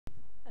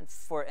And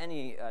for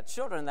any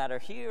children that are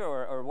here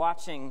or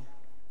watching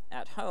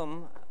at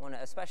home, I want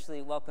to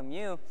especially welcome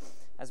you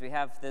as we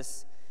have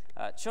this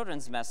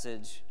children's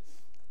message.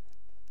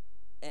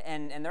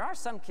 And there are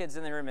some kids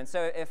in the room, and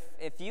so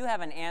if you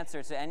have an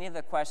answer to any of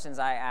the questions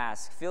I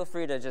ask, feel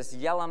free to just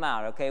yell them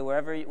out, okay,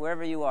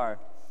 wherever you are.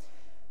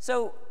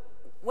 So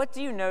what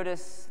do you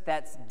notice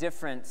that's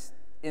different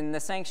in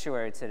the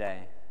sanctuary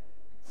today?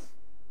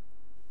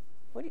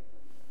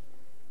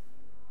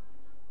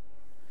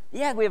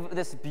 Yeah, we have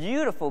this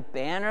beautiful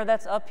banner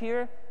that's up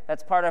here.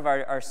 That's part of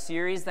our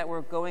series that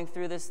we're going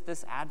through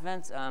this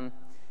Advent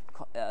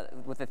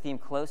with the theme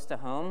Close to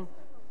Home.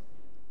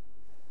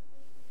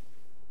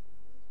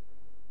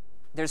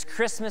 There's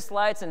Christmas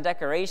lights and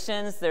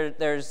decorations.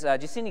 There's do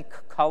you see any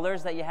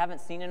colors that you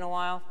haven't seen in a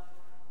while?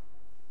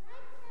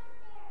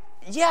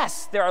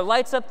 Yes, there are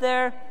lights up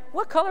there.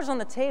 What color's on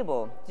the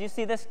table? Do you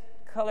see this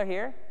color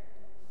here?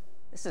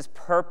 This is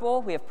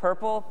purple. We have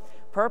purple.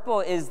 Purple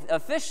is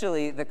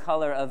officially the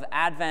color of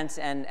Advent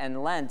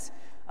and Lent.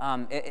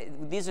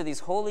 These are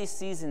these holy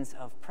seasons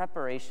of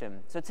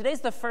preparation. So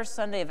today's the first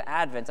Sunday of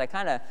Advent. I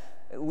kind of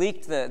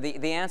leaked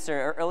the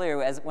answer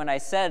earlier when I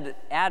said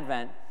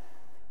Advent.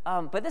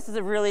 But this is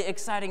a really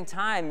exciting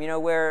time,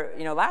 where,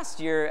 last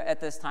year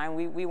at this time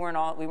we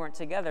weren't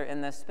together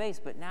in this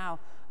space, but now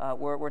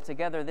we're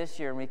together this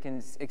year and we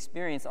can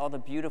experience all the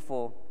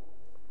beautiful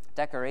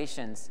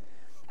decorations.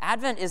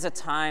 Advent is a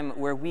time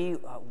where we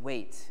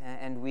wait,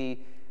 and we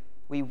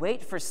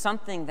wait for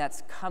something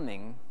that's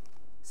coming,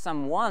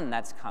 someone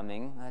that's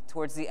coming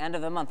towards the end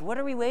of the month. What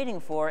are we waiting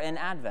for in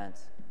Advent?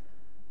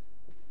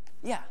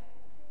 Yeah.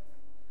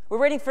 We're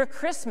waiting for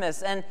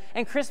Christmas, and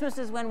Christmas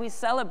is when we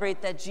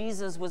celebrate that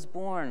Jesus was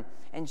born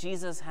and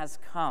Jesus has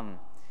come.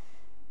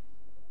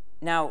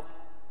 Now,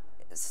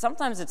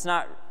 sometimes it's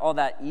not all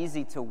that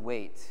easy to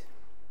wait,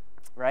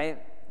 right?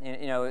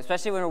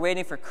 Especially when we're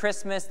waiting for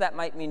Christmas, that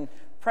might mean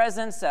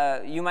presents.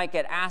 You might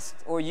get asked,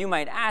 or you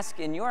might ask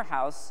in your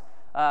house,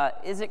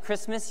 is it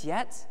Christmas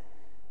yet?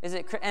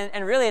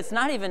 And really, it's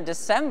not even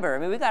December. I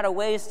mean, we got a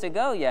ways to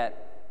go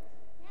yet.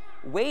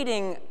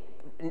 Waiting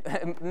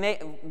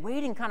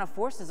kind of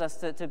forces us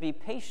to be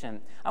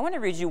patient. I want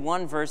to read you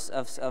one verse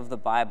of the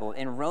Bible.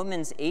 In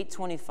Romans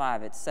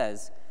 8:25, it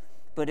says,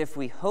 "But if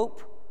we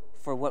hope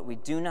for what we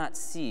do not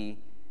see,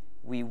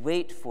 we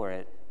wait for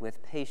it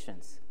with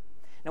patience."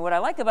 Now, what I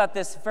like about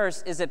this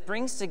verse is it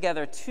brings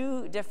together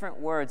two different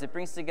words. It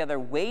brings together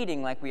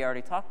waiting, like we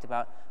already talked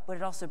about, but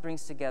it also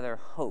brings together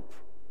hope.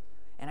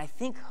 And I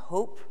think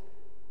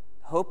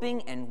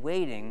hoping and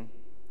waiting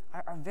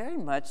are very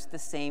much the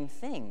same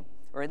thing,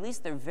 or at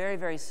least they're very,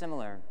 very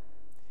similar.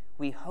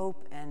 We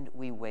hope and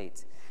we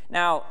wait.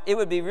 Now, it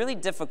would be really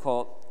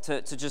difficult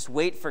to just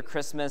wait for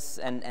Christmas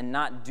and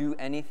not do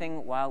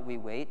anything while we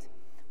wait.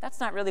 That's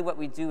not really what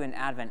we do in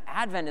Advent.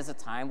 Advent is a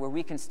time where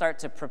we can start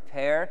to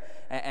prepare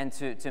and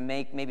to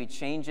make maybe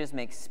changes,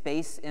 make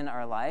space in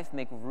our life,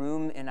 make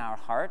room in our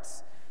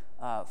hearts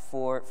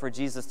for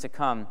Jesus to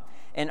come.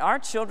 And our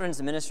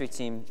children's ministry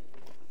team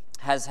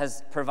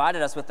has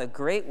provided us with a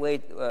great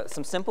way,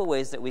 some simple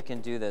ways that we can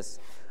do this.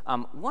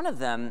 One of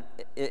them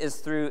is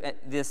through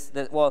this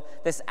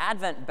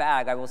Advent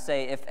bag. I will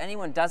say, if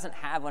anyone doesn't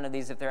have one of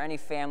these, if there are any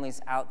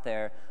families out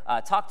there,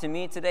 talk to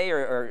me today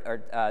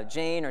or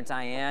Jane or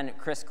Diane,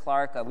 Chris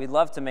Clark. We'd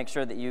love to make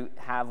sure that you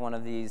have one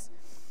of these.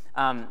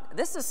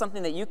 This is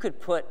something that you could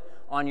put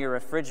on your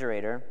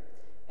refrigerator,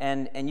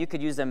 and you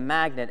could use a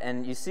magnet.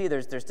 And you see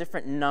there's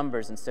different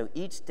numbers, and so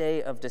each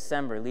day of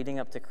December leading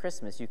up to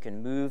Christmas, you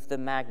can move the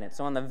magnet.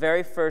 So on the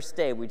very first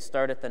day, we'd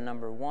start at the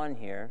number 1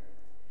 here.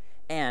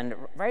 And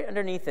right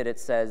underneath it, it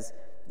says,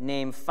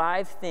 name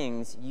 5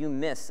 things you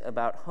miss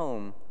about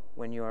home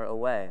when you're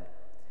away.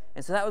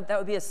 And so that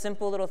would be a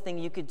simple little thing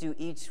you could do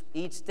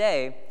each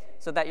day,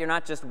 so that you're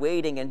not just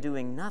waiting and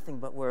doing nothing,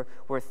 but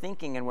we're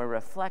thinking and we're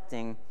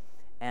reflecting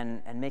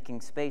and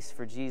making space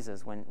for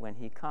Jesus when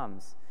he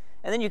comes.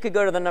 And then you could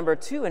go to the number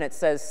 2, and it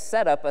says,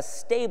 set up a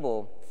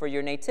stable for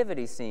your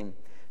nativity scene.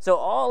 So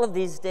all of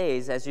these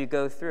days, as you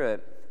go through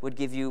it, would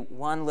give you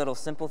one little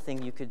simple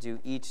thing you could do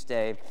each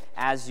day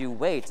as you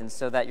wait, and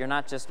so that you're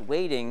not just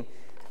waiting,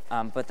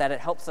 but that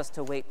it helps us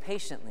to wait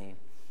patiently.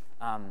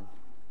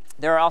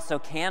 There are also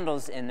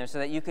candles in there so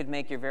that you could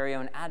make your very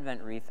own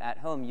Advent wreath at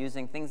home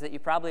using things that you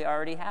probably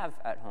already have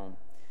at home.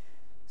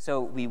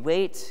 So we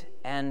wait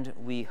and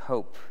we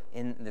hope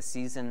in the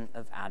season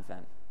of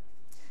Advent.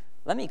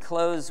 Let me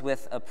close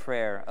with a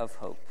prayer of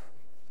hope.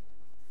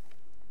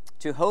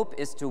 To hope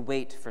is to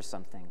wait for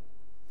something.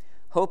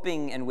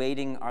 Hoping and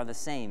waiting are the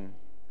same.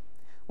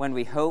 When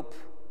we hope,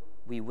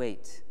 we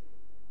wait.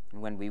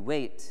 And when we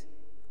wait,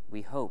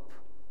 we hope.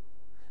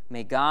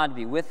 May God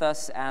be with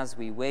us as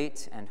we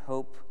wait and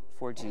hope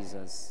for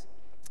Jesus.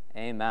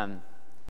 Amen.